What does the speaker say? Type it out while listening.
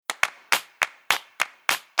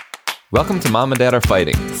Welcome to Mom and Dad Are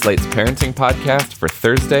Fighting, Slate's parenting podcast for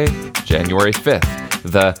Thursday, January 5th,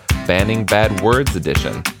 the Banning Bad Words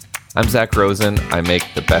edition. I'm Zach Rosen. I make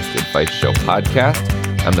the Best Advice Show podcast.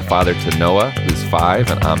 I'm the father to Noah, who's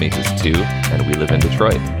 5, and Ami, who's 2, and we live in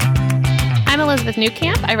Detroit. I'm Elizabeth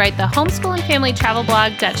Newcamp. I write the homeschool and family travel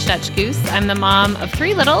blog, Dutch Goose. I'm the mom of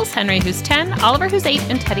 3 littles, Henry, who's 10, Oliver, who's 8,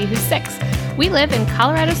 and Teddy, who's 6. We live in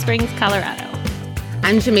Colorado Springs, Colorado.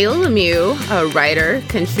 I'm Jamila Lemieux, a writer,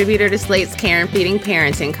 contributor to Slate's Care and Feeding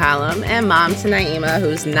Parenting column, and mom to Naima,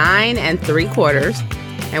 who's 9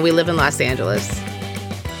 3/4, and we live in Los Angeles.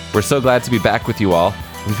 We're so glad to be back with you all.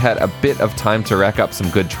 We've had a bit of time to rack up some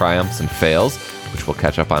good triumphs and fails, which we'll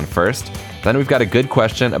catch up on first. Then we've got a good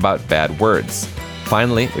question about bad words.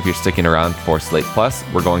 Finally, if you're sticking around for Slate Plus,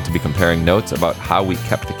 we're going to be comparing notes about how we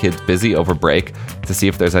kept the kids busy over break to see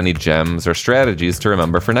if there's any gems or strategies to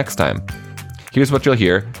remember for next time. Here's what you'll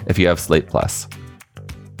hear if you have Slate Plus.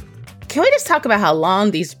 Can we just talk about how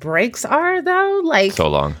long these breaks are, though? Like, so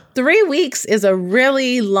long. 3 weeks is a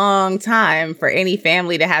really long time for any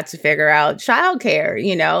family to have to figure out childcare,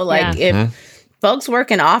 you know? Like, if folks work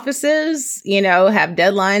in offices, you know, have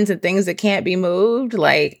deadlines and things that can't be moved,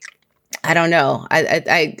 like, I don't know.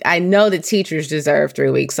 I know the teachers deserve 3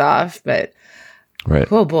 weeks off, but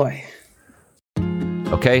oh boy.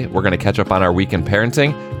 Okay, we're going to catch up on our week in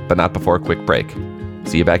parenting, but not before a quick break.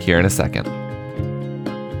 See you back here in a second.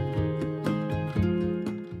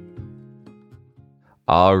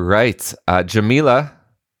 All right. Jamila,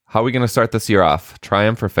 how are we going to start this year off?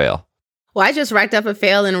 Triumph or fail? Well, I just racked up a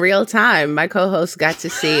fail in real time. My co-host got to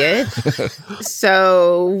see it.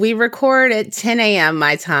 So we record at 10 a.m.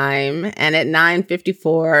 my time. And at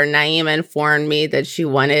 9:54, Naima informed me that she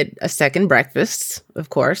wanted a second breakfast, of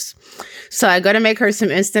course. So I go to make her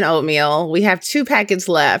some instant oatmeal. We have 2 packets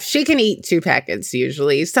left. She can eat 2 packets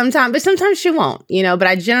usually. Sometimes she won't, you know. But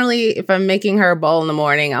I generally, if I'm making her a bowl in the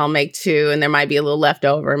morning, I'll make 2 and there might be a little left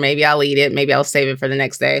over. Maybe I'll eat it. Maybe I'll save it for the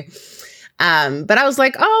next day. But I was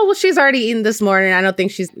like, oh, well, she's already eaten this morning. I don't think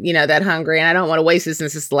she's, you know, that hungry. And I don't want to waste it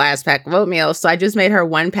since it's the last pack of oatmeal. So I just made her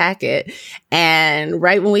 1 packet. And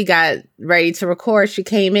right when we got ready to record, she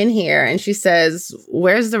came in here and she says,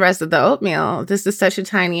 where's the rest of the oatmeal? This is such a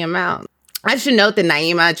tiny amount. I should note that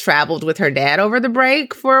Naima traveled with her dad over the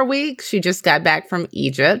break for a week. She just got back from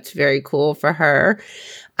Egypt. Very cool for her.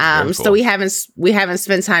 Cool. So we haven't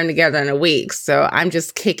spent time together in a week. So I'm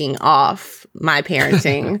just kicking off my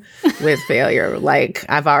parenting with failure. Like,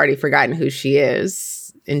 I've already forgotten who she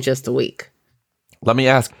is in just a week. Let me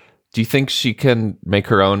ask, do you think she can make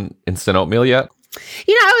her own instant oatmeal yet?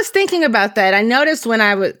 You know, I was thinking about that. I noticed when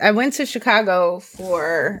I went to Chicago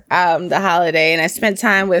for the holiday, and I spent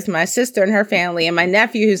time with my sister and her family, and my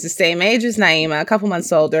nephew, who's the same age as Naima, a couple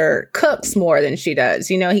months older, cooks more than she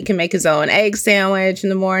does. You know, he can make his own egg sandwich in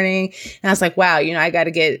the morning. And I was like, wow, you know, I got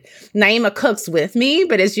to get Naima cooks with me,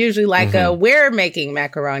 but it's usually like we're making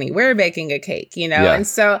macaroni, we're baking a cake, you know? Yeah. And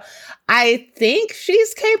so I think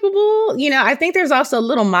she's capable. You know, I think there's also a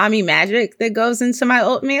little mommy magic that goes into my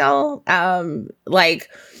oatmeal. Like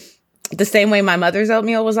the same way my mother's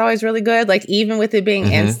oatmeal was always really good. Like, even with it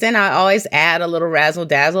being instant, I always add a little razzle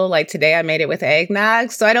dazzle. Like today I made it with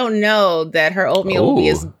eggnog. So I don't know that her oatmeal will be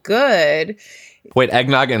as good. Wait,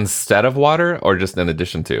 eggnog instead of water or just in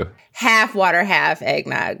addition to? Half water, half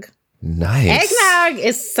eggnog. Nice. Eggnog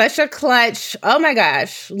is such a clutch. Oh my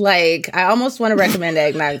gosh. Like, I almost want to recommend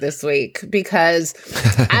eggnog this week because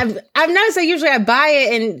I've noticed that usually I buy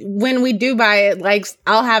it, and when we do buy it, like,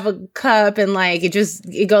 I'll have a cup and like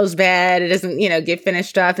it goes bad. It doesn't, you know, get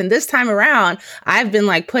finished up. And this time around, I've been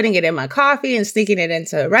like putting it in my coffee and sneaking it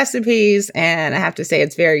into recipes, and I have to say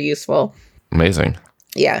it's very useful. Amazing.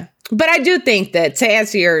 Yeah. But I do think that, to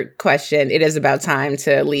answer your question, it is about time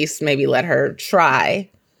to at least maybe let her try.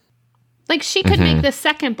 Like, she could make the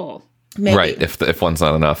second bowl. Maybe. Right, if one's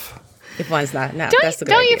not enough. If one's not enough, that's a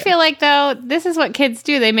good Don't idea. you feel like, though, this is what kids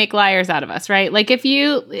do? They make liars out of us, right? Like,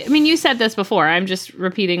 you said this before. I'm just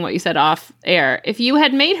repeating what you said off air. If you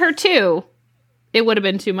had made her 2, it would have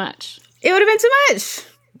been too much. It would have been too much.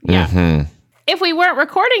 Yeah. If we weren't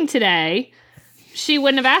recording today, she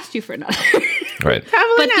wouldn't have asked you for another. Right.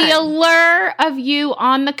 Probably not. The allure of you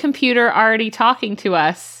on the computer already talking to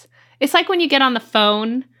us, it's like when you get on the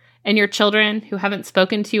phone and your children who haven't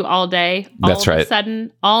spoken to you all day, all of a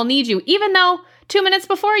sudden, all need you. Even though 2 minutes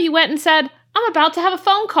before you went and said, I'm about to have a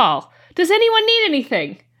phone call. Does anyone need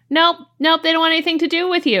anything? Nope, they don't want anything to do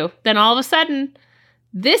with you. Then all of a sudden,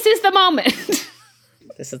 this is the moment.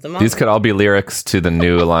 This is the moment. These could all be lyrics to the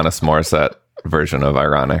new Alanis Morissette version of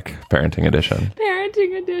Ironic, Parenting Edition.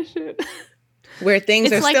 Parenting Edition. Where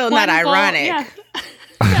things are like still not ironic.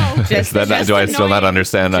 No. Do I still not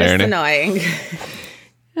understand just irony? Annoying.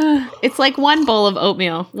 It's like one bowl of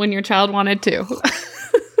oatmeal when your child wanted two.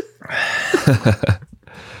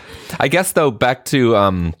 I guess though, back to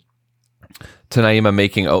Naima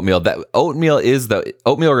making oatmeal. That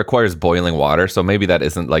oatmeal requires boiling water, so maybe that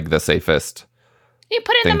isn't like the safest. You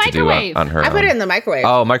put it in the microwave. On her I put it in the microwave.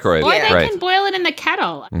 Oh, microwave. Or they can boil it in the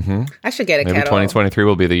kettle. Mm-hmm. I should get a maybe kettle. 2023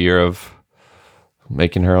 will be the year of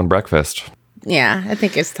making her own breakfast. Yeah, I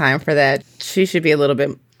think it's time for that. She should be a little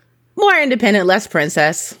bit more independent, less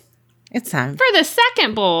princess. It's time. For the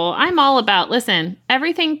second bowl, I'm all about, listen,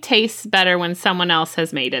 everything tastes better when someone else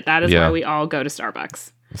has made it. That is why we all go to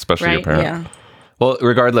Starbucks. Especially your parent. Yeah. Well,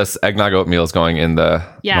 regardless, eggnog oatmeal is going in the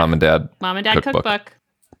mom and dad cookbook.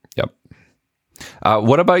 Yep.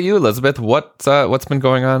 What about you, Elizabeth? What's been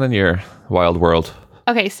going on in your wild world?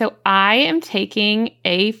 Okay, so I am taking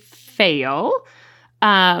a fail.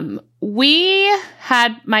 We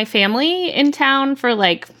had my family in town for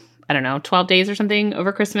 12 days or something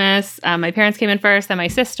over Christmas. My parents came in first, then my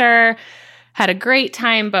sister. Had a great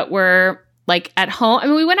time, but we're at home. I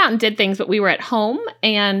mean, we went out and did things, but we were at home.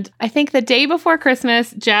 And I think the day before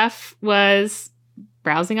Christmas, Jeff was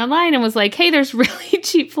browsing online and was like, hey, there's really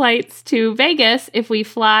cheap flights to Vegas if we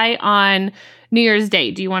fly on New Year's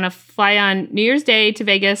Day. Do you want to fly on New Year's Day to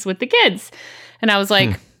Vegas with the kids? And I was like,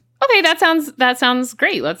 okay, that sounds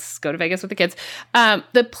great. Let's go to Vegas with the kids.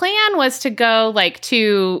 The plan was to go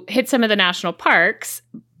to hit some of the national parks,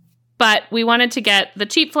 but we wanted to get the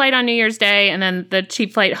cheap flight on New Year's Day and then the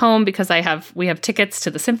cheap flight home because we have tickets to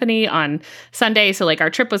the symphony on Sunday. So our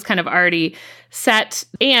trip was kind of already set.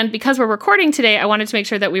 And because we're recording today, I wanted to make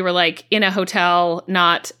sure that we were in a hotel,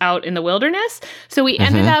 not out in the wilderness. So we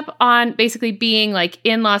ended up on basically being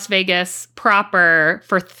in Las Vegas proper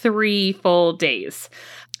for 3 full days.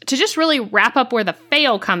 To just really wrap up where the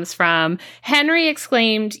fail comes from, Henry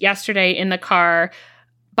exclaimed yesterday in the car,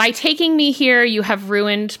 by taking me here, you have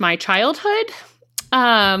ruined my childhood.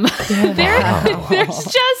 There's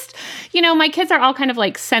just, my kids are all kind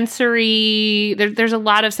of sensory. There's a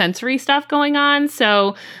lot of sensory stuff going on.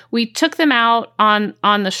 So we took them out on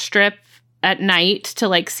the strip at night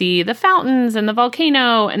to see the fountains and the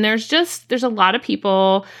volcano. And there's a lot of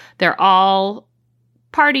people. They're all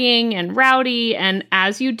partying and rowdy, and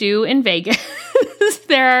as you do in Vegas,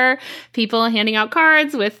 there are people handing out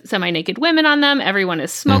cards with semi-naked women on them. Everyone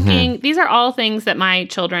is smoking. These are all things that my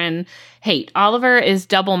children hate. Oliver is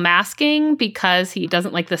double masking because he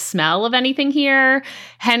doesn't like the smell of anything here.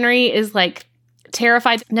 Henry is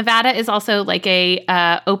terrified. Nevada is also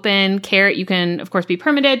a open carry. You can, of course, be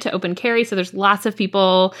permitted to open carry. So there's lots of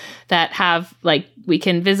people that have we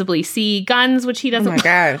can visibly see guns, which he doesn't. Oh my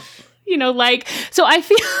gosh. So I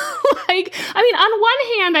feel on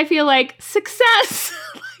one hand, I feel success.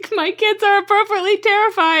 My kids are appropriately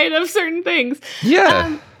terrified of certain things.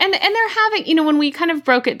 Yeah. And they're having, when we kind of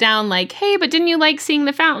broke it down, hey, but didn't you like seeing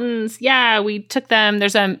the fountains? Yeah, we took them.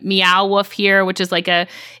 There's a Meow Wolf here, which is a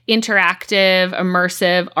interactive,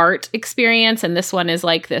 immersive art experience. And this one is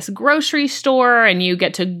this grocery store, and you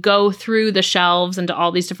get to go through the shelves into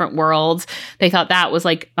all these different worlds. They thought that was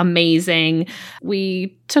amazing.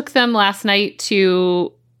 We took them last night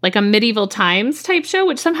to a medieval times type show,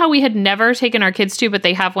 which somehow we had never taken our kids to, but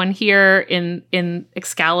they have one here in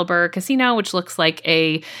Excalibur Casino, which looks like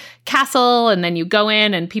a castle. And then you go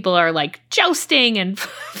in and people are jousting and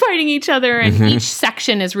fighting each other. And each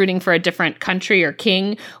section is rooting for a different country or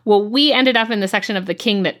king. Well, we ended up in the section of the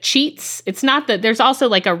king that cheats. It's not that there's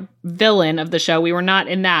also a villain of the show. We were not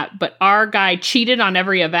in that, but our guy cheated on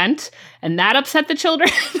every event. And that upset the children.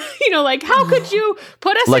 How could you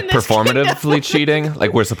put us in this performatively kingdom? cheating?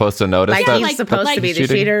 We're supposed to notice that? He's supposed to be the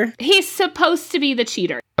cheater? He's supposed to be the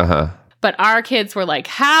cheater. Uh-huh. But our kids were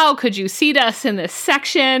how could you seat us in this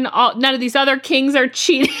section? None of these other kings are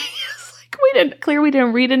cheating. It's we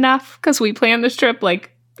didn't read enough because we planned this trip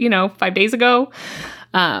 5 days ago.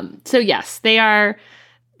 So yes, they are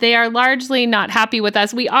largely not happy with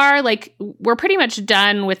us. We are we're pretty much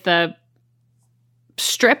done with the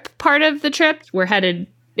strip part of the trip. We're headed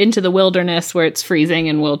into the wilderness where it's freezing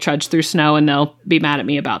and we'll trudge through snow, and they'll be mad at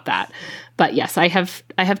me about that. But yes, I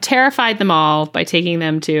have terrified them all by taking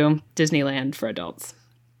them to Disneyland for adults.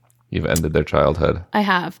 You've ended their childhood. I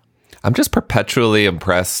have. I'm just perpetually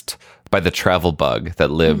impressed by the travel bug that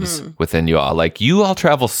lives within you all. You all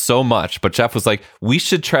travel so much, but Jeff was we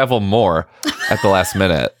should travel more at the last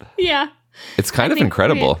minute. Yeah. It's kind of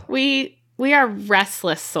incredible. We are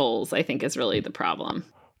restless souls, I think, is really the problem.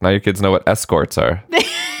 Now your kids know what escorts are.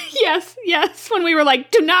 Yes. When we were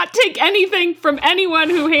do not take anything from anyone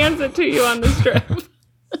who hands it to you on this trip.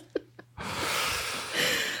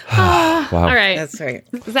 Wow. All right. That's right.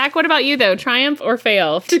 Zach, what about you, though? Triumph or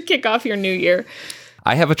fail to kick off your new year?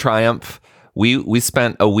 I have a triumph. We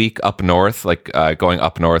spent a week up north. Going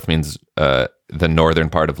up north means the northern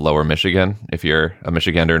part of Lower Michigan, if you're a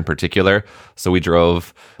Michigander in particular. So we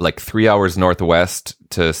drove 3 hours northwest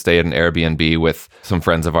to stay at an Airbnb with some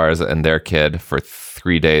friends of ours and their kid for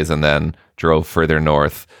 3 days, and then drove further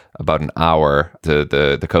north about an hour to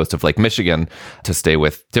the coast of Lake Michigan to stay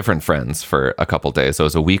with different friends for a couple days. So it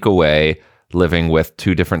was a week away, living with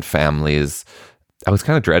 2 different families. I was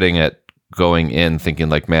kind of dreading it going in, thinking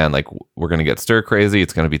we're going to get stir crazy.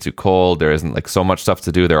 It's going to be too cold. There isn't so much stuff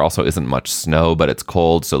to do. There also isn't much snow, but it's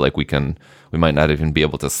cold. So we might not even be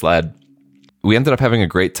able to sled. We ended up having a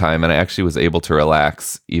great time, and I actually was able to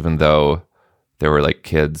relax, even though there were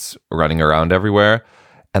kids running around everywhere.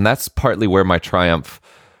 And that's partly where my triumph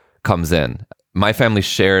comes in. My family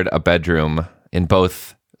shared a bedroom in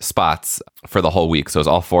both spots for the whole week. So it was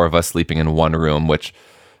all 4 of us sleeping in one room, which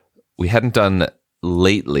we hadn't done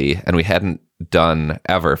lately, and we hadn't done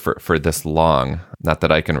ever for this long, not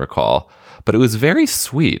that I can recall. But it was very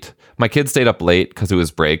sweet. My kids stayed up late because it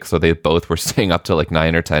was break, so they both were staying up till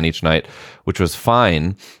 9 or 10 each night, which was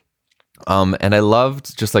fine. And I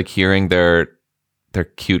loved just hearing their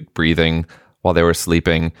cute breathing while they were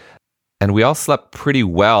sleeping. And we all slept pretty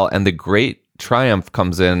well. And the great triumph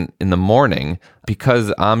comes in the morning,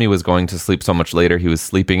 because Ami was going to sleep so much later. He was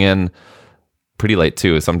sleeping in pretty late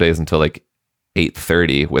too, some days until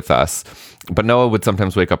 8:30 with us. But Noah would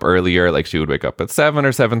sometimes wake up earlier. She would wake up at 7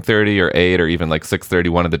 or 7:30 or 8 or even 6:30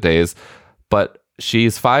 one of the days. But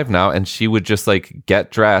she's 5 now, and she would just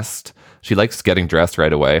get dressed. She likes getting dressed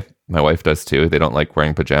right away. My wife does too. They don't like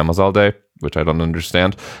wearing pajamas all day, which I don't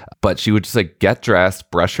understand. But she would just get dressed,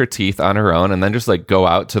 brush her teeth on her own, and then just go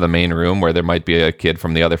out to the main room where there might be a kid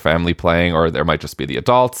from the other family playing, or there might just be the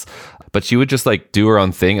adults. But she would just do her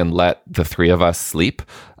own thing and let the 3 of us sleep.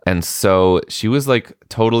 And so she was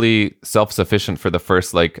totally self-sufficient for the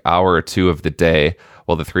first hour or 2 of the day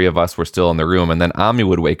while the 3 of us were still in the room. And then Ami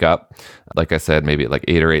would wake up, like I said, maybe at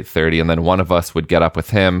 8 or 8:30. And then one of us would get up with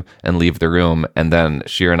him and leave the room. And then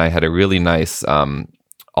Shira and I had a really nice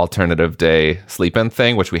alternative day sleep-in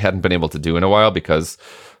thing, which we hadn't been able to do in a while because,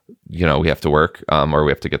 we have to work or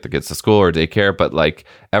we have to get the kids to school or daycare. But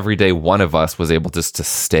every day, one of us was able just to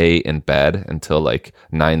stay in bed until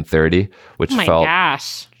 9:30, which felt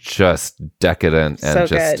just decadent and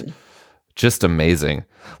so just amazing.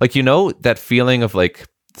 That feeling of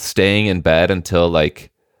staying in bed until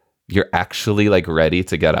you're actually ready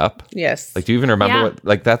to get up. Yes. Do you even remember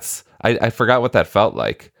what that's? I forgot what that felt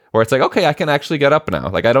like. Where it's okay, I can actually get up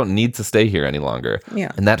now. I don't need to stay here any longer.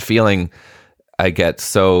 Yeah. And that feeling I get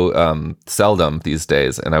so seldom these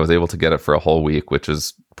days, and I was able to get it for a whole week, which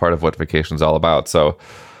is part of what vacation's all about. So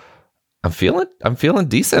I'm feeling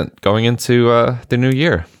decent going into the new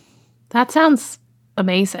year. That sounds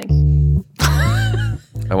amazing.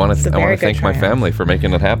 I want to thank my family for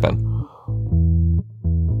making it happen.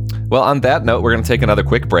 Well, on that note, we're going to take another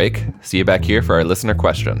quick break. See you back here for our listener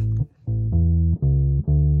question.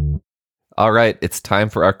 All right, it's time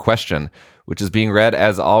for our question, which is being read,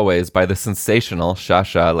 as always, by the sensational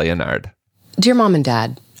Shasha Leonard. Dear Mom and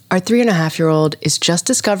Dad, our 3.5-year-old is just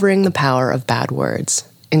discovering the power of bad words,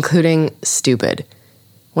 including stupid.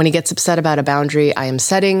 When he gets upset about a boundary I am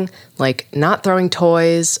setting, like not throwing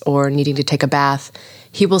toys or needing to take a bath,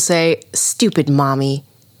 he will say, "Stupid mommy."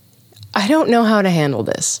 I don't know how to handle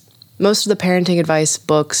this. Most of the parenting advice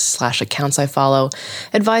books/accounts I follow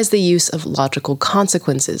advise the use of logical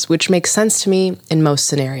consequences, which makes sense to me in most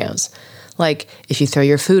scenarios. Like, if you throw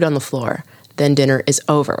your food on the floor, then dinner is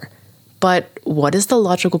over. But what is the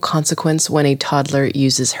logical consequence when a toddler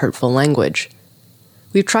uses hurtful language?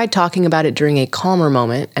 We've tried talking about it during a calmer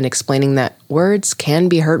moment and explaining that words can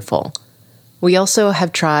be hurtful. We also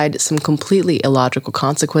have tried some completely illogical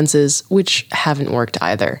consequences, which haven't worked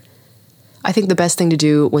either. I think the best thing to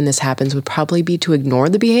do when this happens would probably be to ignore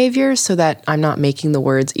the behavior so that I'm not making the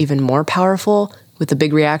words even more powerful with a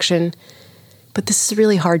big reaction. But this is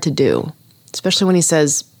really hard to do, especially when he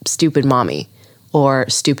says, "Stupid mommy," or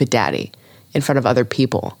 "Stupid daddy," in front of other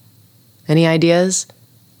people. Any ideas?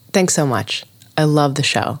 Thanks so much. I love the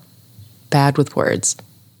show. Bad with words.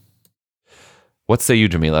 What say you,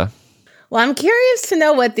 Jamila? Well, I'm curious to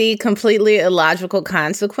know what the completely illogical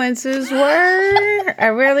consequences were. I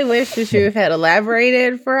really wish that you had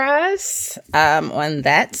elaborated for us on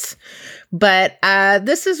that. But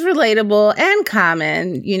this is relatable and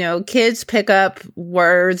common. You know, kids pick up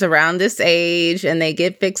words around this age and they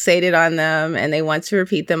get fixated on them and they want to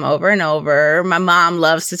repeat them over and over. My mom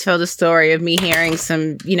loves to tell the story of me hearing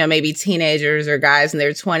some, you know, maybe teenagers or guys in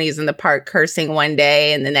their 20s in the park cursing one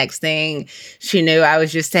day, and the next thing she knew, I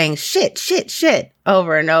was just saying shit, shit, shit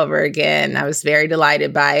over and over again. I was very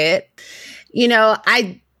delighted by it. You know,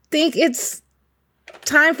 I think it's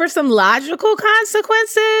time for some logical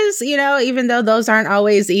consequences, you know, even though those aren't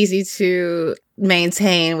always easy to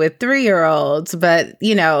maintain with 3-year-olds. But,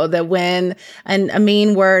 you know, that when a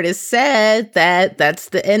mean word is said, that's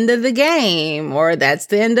the end of the game, or that's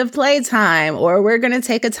the end of playtime, or we're going to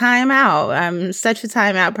take a timeout. I'm such a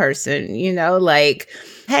timeout person, you know, like,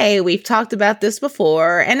 hey, we've talked about this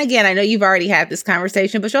before. And again, I know you've already had this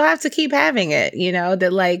conversation, but you'll have to keep having it, you know,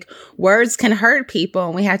 that like words can hurt people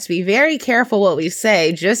and we have to be very careful what we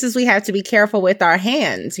say, just as we have to be careful with our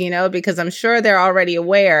hands, you know, because I'm sure they're already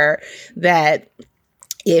aware that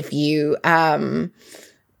if you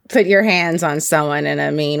put your hands on someone in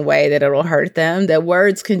a mean way, that it'll hurt them, that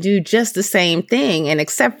words can do just the same thing. And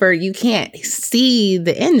except for you can't see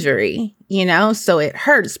the injury, you know, so it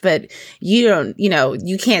hurts, but you don't, you know,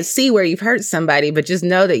 you can't see where you've hurt somebody, but just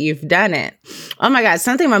know that you've done it. Oh my God,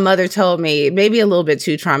 something my mother told me, maybe a little bit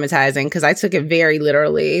too traumatizing because I took it very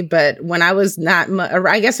literally, but when I was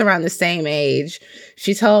I guess around the same age,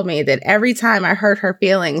 she told me that every time I hurt her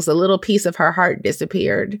feelings, a little piece of her heart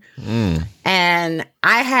disappeared. And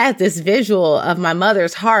I had this visual of my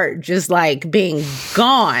mother's heart just like being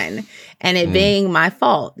gone. And it being my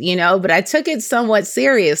fault, you know, but I took it somewhat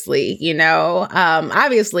seriously, you know,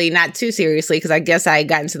 obviously not too seriously, because I guess I had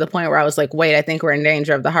gotten to the point where I was like, wait, I think we're in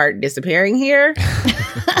danger of the heart disappearing here.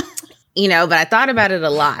 You know, but I thought about it a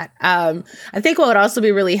lot. I think what would also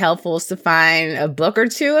be really helpful is to find a book or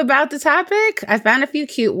two about the topic. I found a few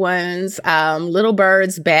cute ones. Little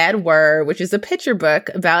Bird's Bad Word, which is a picture book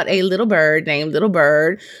about a little bird named Little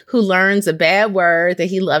Bird who learns a bad word that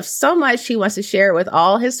he loves so much he wants to share it with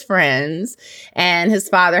all his friends. And his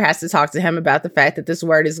father has to talk to him about the fact that this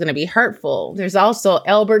word is going to be hurtful. There's also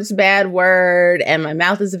Elbert's Bad Word and My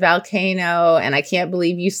Mouth is a Volcano. And I Can't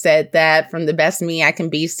Believe You Said That from the Best Me I Can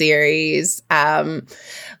Be series. I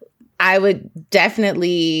would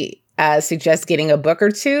definitely suggest getting a book or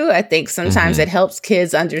two. I think sometimes it helps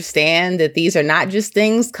kids understand that these are not just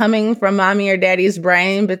things coming from mommy or daddy's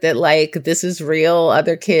brain, but that like this is real.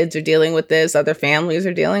 Other kids are dealing with this. Other families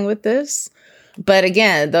are dealing with this. But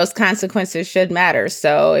again, those consequences should matter.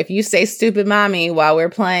 So if you say stupid mommy while we're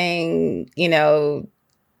playing, you know,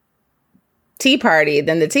 tea party,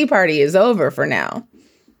 then the tea party is over for now.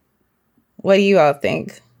 What do you all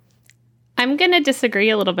think? I'm going to disagree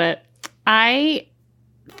a little bit. I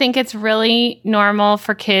think it's really normal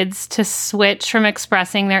for kids to switch from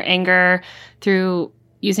expressing their anger through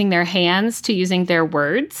using their hands to using their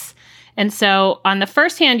words. And so on the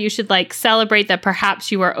first hand, you should like celebrate that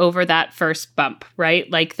perhaps you are over that first bump, right?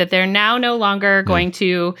 Like that they're now no longer going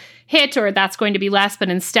to hit or that's going to be less, but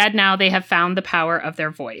instead now they have found the power of their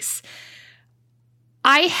voice.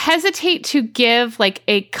 I hesitate to give like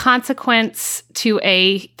a consequence to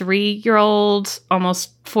a 3-year-old,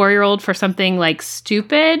 almost 4-year-old for something like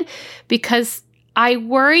stupid, because I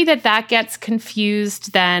worry that that gets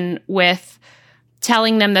confused then with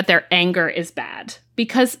telling them that their anger is bad.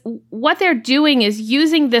 Because what they're doing is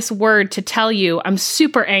using this word to tell you, I'm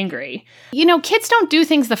super angry. You know, kids don't do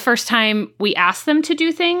things the first time we ask them to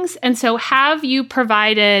do things. And so have you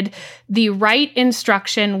provided the right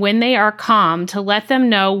instruction when they are calm to let them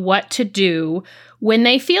know what to do when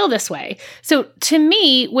they feel this way? So to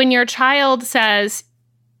me, when your child says,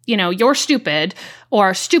 you know, you're stupid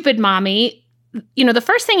or stupid mommy, you know, the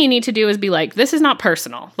first thing you need to do is be like, this is not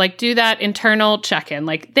personal. Like, do that internal check-in.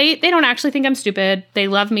 Like, they don't actually think I'm stupid. They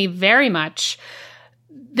love me very much.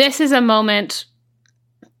 This is a moment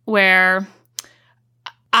where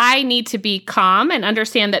I need to be calm and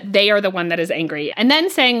understand that they are the one that is angry. And then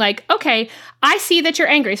saying like, okay, I see that you're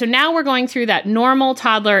angry. So now we're going through that normal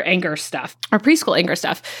toddler anger stuff or preschool anger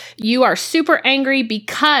stuff. You are super angry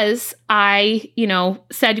because I, you know,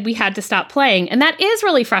 said we had to stop playing. And that is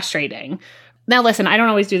really frustrating. Now, listen, I don't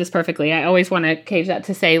always do this perfectly. I always want to cage that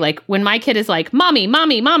to say, like, when my kid is like, mommy,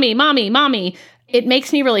 mommy, mommy, mommy, mommy, it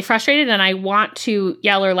makes me really frustrated and I want to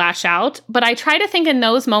yell or lash out. But I try to think in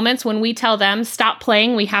those moments when we tell them, stop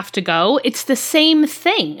playing, we have to go. It's the same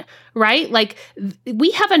thing, right? Like,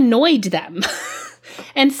 we have annoyed them.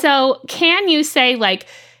 And so can you say, like,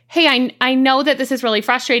 hey, I know that this is really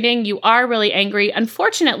frustrating. You are really angry.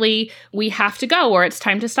 Unfortunately, we have to go, or it's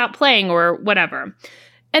time to stop playing, or whatever.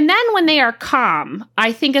 And then when they are calm,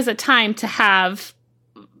 I think is a time to have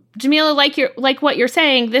Jamila, like what you're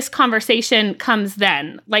saying, this conversation comes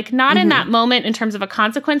then, like not in that moment in terms of a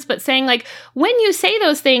consequence, but saying like, when you say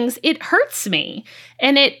those things, it hurts me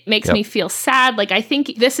and it makes me feel sad. Like, I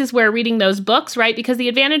think this is where reading those books, right? Because the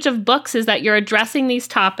advantage of books is that you're addressing these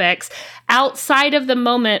topics outside of the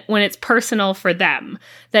moment when it's personal for them.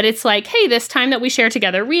 That it's like, hey, this time that we share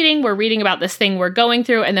together reading, we're reading about this thing we're going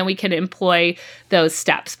through, and then we can employ those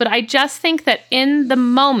steps. But I just think that in the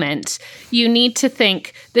moment, you need to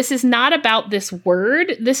think, this is not about this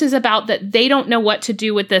word. This is about that they don't know what to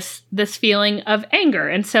do with this feeling of anger.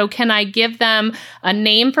 And so can I give them a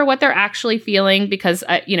name for what they're actually feeling? Because,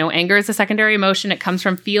 anger is a secondary emotion. It comes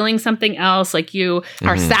from feeling something else. Like you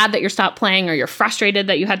are sad that you're stopped playing, or you're frustrated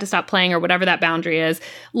that you had to stop playing, or whatever that boundary is.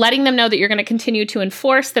 Letting them know that you're going to continue to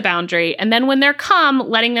enforce the boundary. And then when they're calm,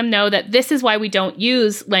 letting them know that this is why we don't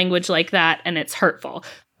use language like that and it's hurtful.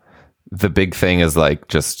 The big thing is like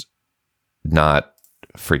just not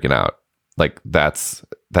freaking out. Like that's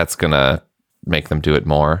gonna make them do it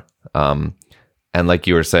more. And like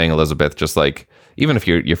you were saying, Elizabeth, just like, even if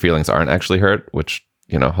your feelings aren't actually hurt, which,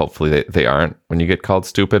 hopefully they aren't when you get called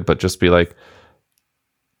stupid, but just be like,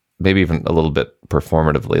 maybe even a little bit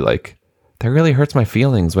performatively, like, that really hurts my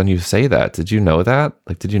feelings when you say that. Did you know that?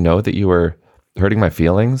 Like, did you know that you were hurting my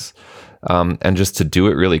feelings? And just to do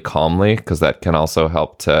it really calmly, because that can also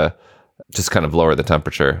help to just kind of lower the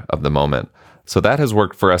temperature of the moment. So that has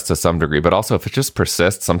worked for us to some degree, but also if it just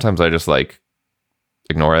persists, sometimes I just like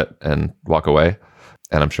ignore it and walk away.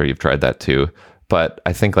 And I'm sure you've tried that too. But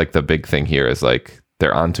I think like the big thing here is like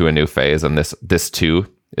they're onto a new phase, and this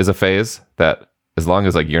too is a phase that, as long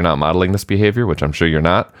as like you're not modeling this behavior, which I'm sure you're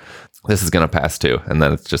not, this is going to pass too. And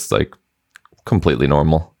then it's just like completely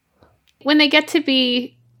normal. When they get to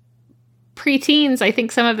be preteens, I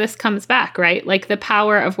think some of this comes back, right? Like the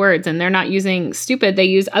power of words, and they're not using stupid. They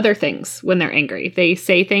use other things when they're angry. They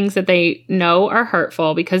say things that they know are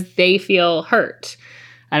hurtful because they feel hurt.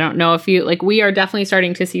 I don't know if we are definitely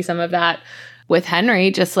starting to see some of that with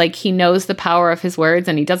Henry, just like he knows the power of his words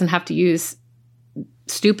and he doesn't have to use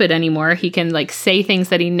stupid anymore. He can like say things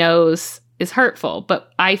that he knows is hurtful.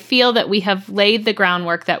 But I feel that we have laid the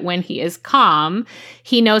groundwork that when he is calm,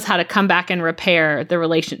 he knows how to come back and repair the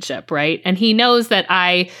relationship, right? And he knows that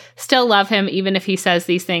I still love him even if he says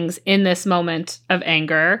these things in this moment of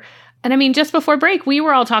anger. And I mean, just before break, we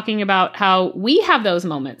were all talking about how we have those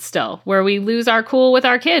moments still where we lose our cool with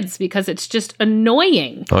our kids because it's just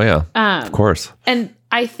annoying. Oh, yeah. Of course. And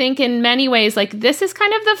I think in many ways, like this is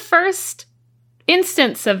kind of the first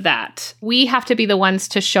instance of that. We have to be the ones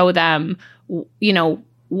to show them,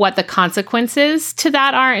 what the consequences to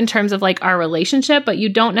that are in terms of like our relationship, but you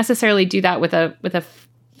don't necessarily do that with a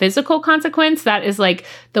physical consequence. That is like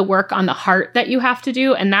the work on the heart that you have to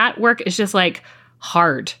do. And that work is just like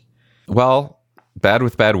hard. Well, bad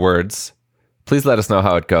with bad words. Please let us know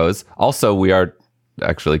how it goes. Also, we are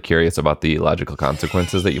actually curious about the logical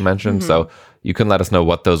consequences that you mentioned. So you can let us know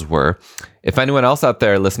what those were. If anyone else out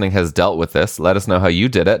there listening has dealt with this, let us know how you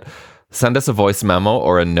did it. Send us a voice memo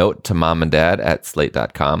or a note to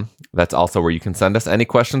momandDad@slate.com. That's also where you can send us any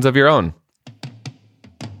questions of your own.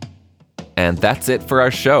 And that's it for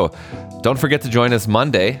our show. Don't forget to join us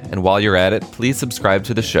Monday, and while you're at it, please subscribe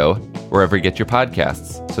to the show wherever you get your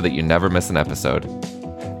podcasts so that you never miss an episode.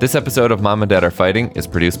 This episode of Mom and Dad Are Fighting is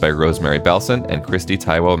produced by Rosemary Belson and Christy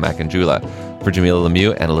Taiwo Macanjula. For Jamila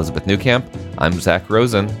Lemieux and Elizabeth Newcamp, I'm Zach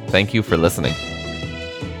Rosen. Thank you for listening.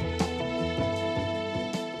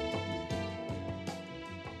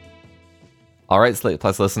 All right, Slate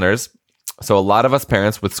Plus listeners. So a lot of us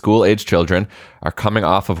parents with school-age children are coming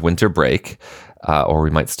off of winter break, or we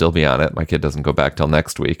might still be on it. My kid doesn't go back till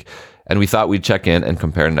next week. And we thought we'd check in and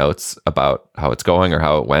compare notes about how it's going or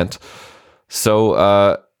how it went.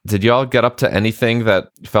 So did y'all get up to anything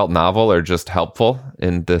that felt novel or just helpful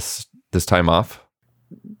in this time off?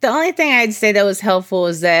 The only thing I'd say that was helpful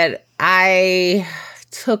is that I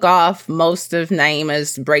took off most of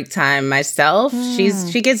Naima's break time myself.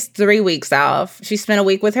 She gets 3 weeks off. She spent a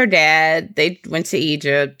week with her dad. They went to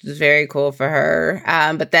Egypt. It was very cool for her.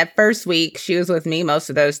 But that first week, she was with me most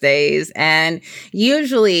of those days. And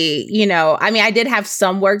usually, I did have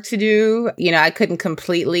some work to do. I couldn't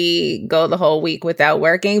completely go the whole week without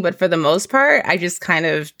working. But for the most part, I just kind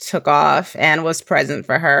of took off and was present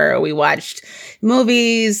for her. We watched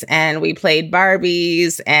movies and we played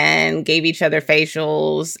Barbies and gave each other facials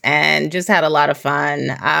and just had a lot of fun.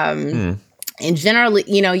 And generally,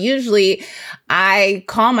 usually I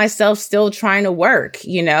call myself still trying to work,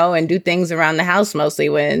 and do things around the house mostly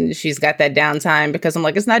when she's got that downtime, because I'm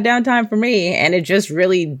like, it's not downtime for me. And it just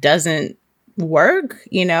really doesn't work.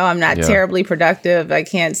 I'm not terribly productive. I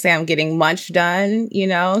can't say I'm getting much done,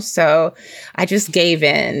 so I just gave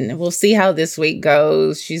in. We'll see how this week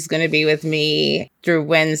goes. She's going to be with me through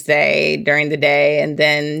Wednesday during the day and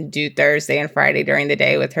then do Thursday and Friday during the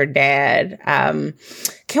day with her dad. Can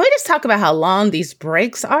we just talk about how long these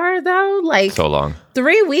breaks are, though? Like, so long.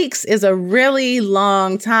 3 weeks is a really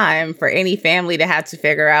long time for any family to have to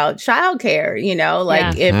figure out childcare,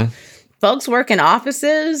 if folks work in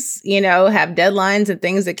offices, have deadlines and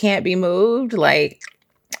things that can't be moved. Like,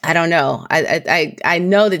 I don't know. I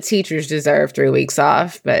know the teachers deserve 3 weeks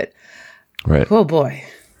off, but oh boy.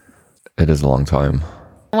 It is a long time.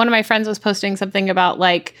 One of my friends was posting something about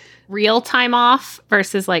like real time off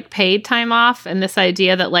versus like paid time off. And this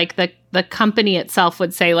idea that like the company itself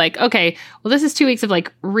would say like, okay, well, this is 2 weeks of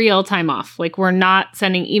like real time off. Like we're not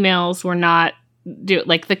sending emails. We're not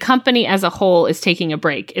like the company as a whole is taking a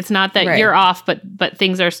break. It's not that you're off, but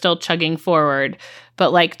things are still chugging forward.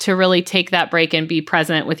 But like to really take that break and be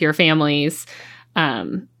present with your families,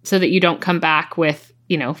 so that you don't come back with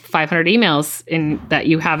 500 emails that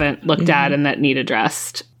you haven't looked at and that need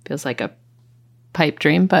addressed. Feels like a pipe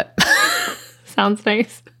dream, but sounds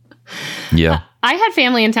nice. Yeah. I had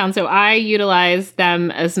family in town, so I utilized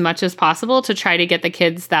them as much as possible to try to get the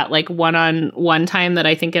kids that like one-on-one time that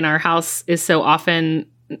I think in our house is so often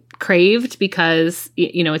craved because,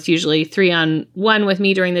 it's usually 3-on-1 with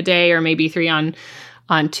me during the day or maybe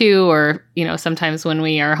 3-on-2 or, sometimes when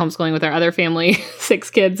we are homeschooling with our other family, 6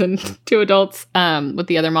 kids and 2 adults with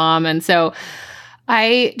the other mom. And so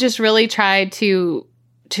I just really tried to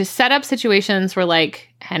set up situations where like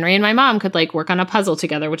Henry and my mom could like work on a puzzle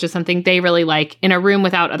together, which is something they really like in a room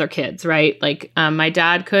without other kids, right? Like my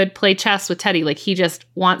dad could play chess with Teddy. Like he just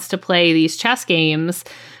wants to play these chess games,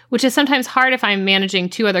 which is sometimes hard if I'm managing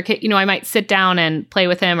 2 other kids. I might sit down and play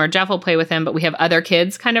with him or Jeff will play with him, but we have other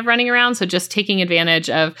kids kind of running around. So just taking advantage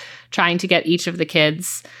of trying to get each of the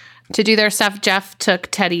kids to do their stuff. Jeff took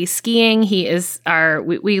Teddy skiing. He is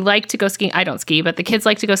we like to go skiing. I don't ski, but the kids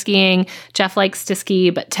like to go skiing. Jeff likes to ski,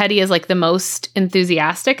 but Teddy is like the most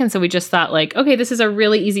enthusiastic. And so we just thought like, okay, this is a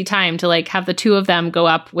really easy time to like have the 2 of them go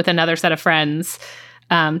up with another set of friends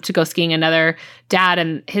to go skiing. Another dad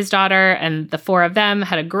and his daughter and the 4 of them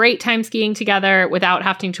had a great time skiing together without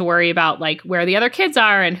having to worry about like where the other kids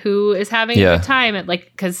are and who is having a good time. And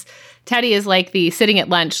like, because Teddy is like the sitting at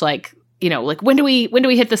lunch, like, like when do we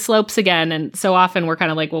hit the slopes again? And so often we're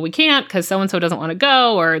kind of like, well, we can't because so-and-so doesn't want to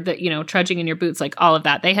go, or that, trudging in your boots, like all of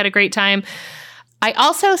that. They had a great time. I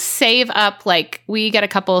also save up, like we get a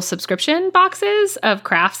couple subscription boxes of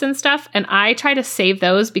crafts and stuff. And I try to save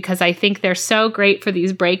those because I think they're so great for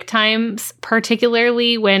these break times,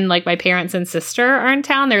 particularly when like my parents and sister are in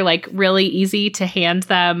town. They're like really easy to hand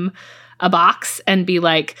them a box and be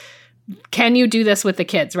like, can you do this with the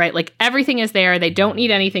kids, right? Like everything is there. They don't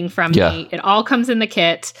need anything from me. It all comes in the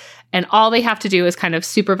kit. And all they have to do is kind of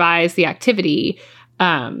supervise the activity,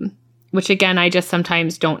 which again, I just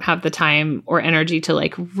sometimes don't have the time or energy to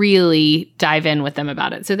like really dive in with them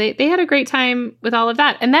about it. So they had a great time with all of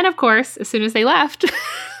that. And then of course, as soon as they left,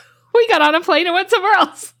 we got on a plane and went somewhere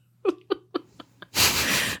else.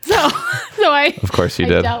 So I, of course you I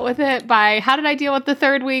did. dealt with it by, how did I deal with the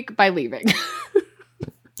 3rd week? By leaving.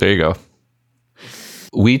 There you go.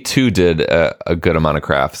 We too did a good amount of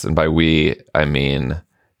crafts, and by we I mean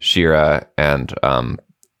Shira and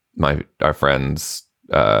our friend's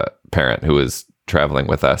parent who was traveling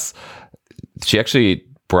with us. She actually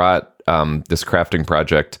brought this crafting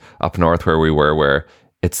project up north where we were, where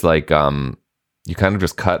it's like you kind of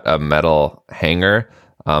just cut a metal hanger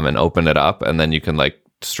and open it up, and then you can like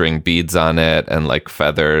string beads on it and like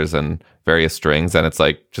feathers and various strings, and it's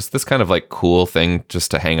like just this kind of like cool thing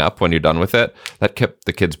just to hang up when you're done with it. That kept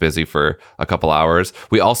the kids busy for a couple hours.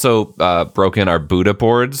 We also broke in our Buddha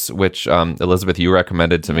boards, which Elizabeth, you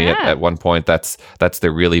recommended to me at one point. That's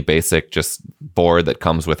the really basic just board that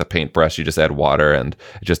comes with a paintbrush. You just add water and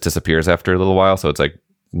it just disappears after a little while. So it's like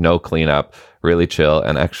no cleanup, really chill.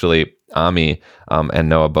 And actually Ami and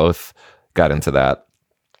Noah both got into that.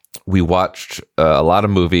 We watched a lot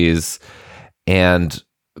of movies, and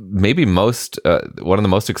maybe one of the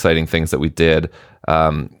most exciting things that we did,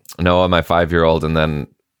 Noah, my 5-year-old, and then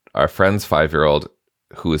our friend's 5-year-old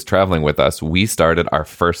who was traveling with us, we started our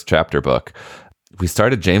first chapter book. We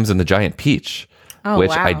started James and the Giant Peach, which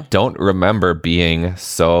wow. I don't remember being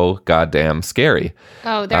so goddamn scary.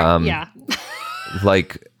 Oh, yeah.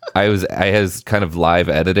 Like I was kind of live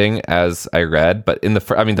editing as I read, but in the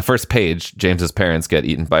first page, James's parents get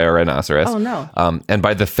eaten by a rhinoceros. Oh no! And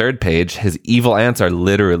by the 3rd page, his evil aunts are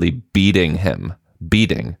literally beating him.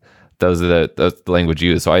 Those are the language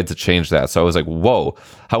used. So I had to change that. So I was like, whoa.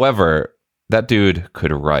 However, that dude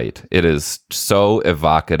could write. It is so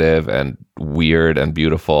evocative and weird and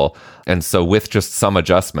beautiful. And so with just some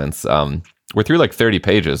adjustments, we're through like 30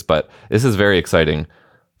 pages, but this is very exciting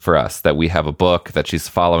for us that we have a book, that she's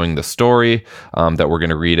following the story, that we're going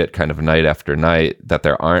to read it kind of night after night, that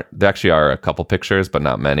there actually are a couple pictures, but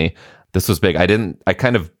not many. This was big. I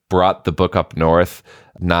kind of brought the book up north,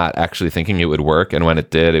 not actually thinking it would work. And when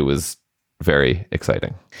it did, it was very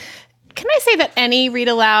exciting. Can I say that any read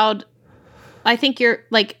aloud, I think you're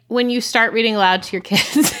like, when you start reading aloud to your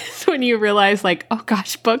kids, is when you realize like, oh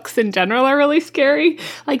gosh, books in general are really scary.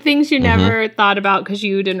 Like things you never thought about because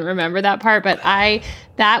you didn't remember that part. But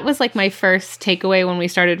that was like my first takeaway when we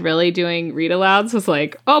started really doing read alouds, was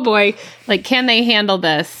like, oh boy, like, can they handle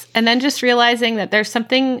this? And then just realizing that there's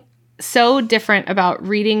something so different about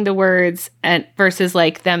reading the words and versus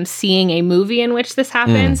like them seeing a movie in which this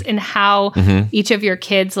happens, and how each of your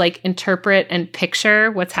kids like interpret and picture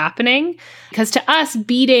what's happening. Because to us,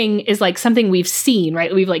 beating is like something we've seen,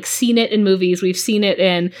 right? We've like seen it in movies, we've seen it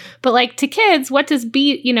in, but like to kids, what does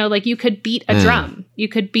beat, like you could beat a drum, you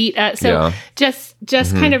could beat just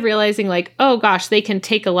kind of realizing like, oh gosh, they can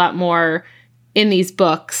take a lot more in these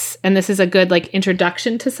books, and this is a good like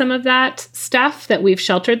introduction to some of that stuff that we've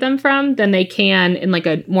sheltered them from, than they can in like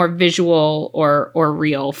a more visual or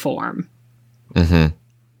real form. I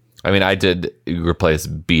mean, I did replace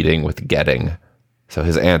beating with getting, so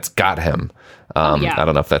his aunts got him. I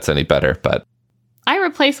don't know if that's any better, but I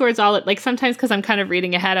replace words all like sometimes because I'm kind of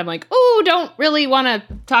reading ahead. I'm like, oh, don't really want to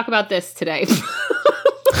talk about this today. For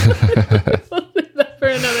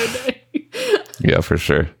another day. Yeah, for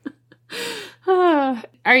sure. All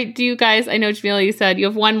right, do you guys, I know, Jamila, you said you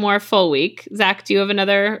have one more full week. Zach, do you have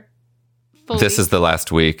another full week? This is the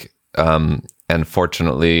last week. And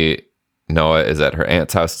fortunately, Noah is at her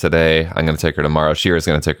aunt's house today. I'm going to take her tomorrow. Shira's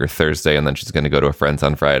going to take her Thursday, and then she's going to go to a friend's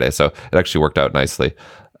on Friday. So it actually worked out nicely.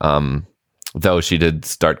 Though she did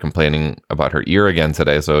start complaining about her ear again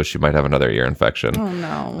today, so she might have another ear infection. Oh,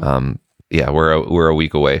 no. Yeah, we're a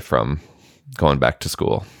week away from going back to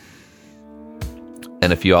school.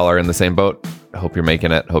 And if you all are in the same boat, I hope you're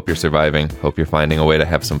making it. Hope you're surviving. Hope you're finding a way to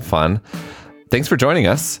have some fun. Thanks for joining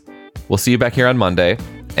us. We'll see you back here on Monday.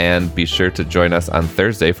 And be sure to join us on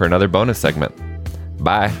Thursday for another bonus segment.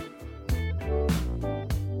 Bye.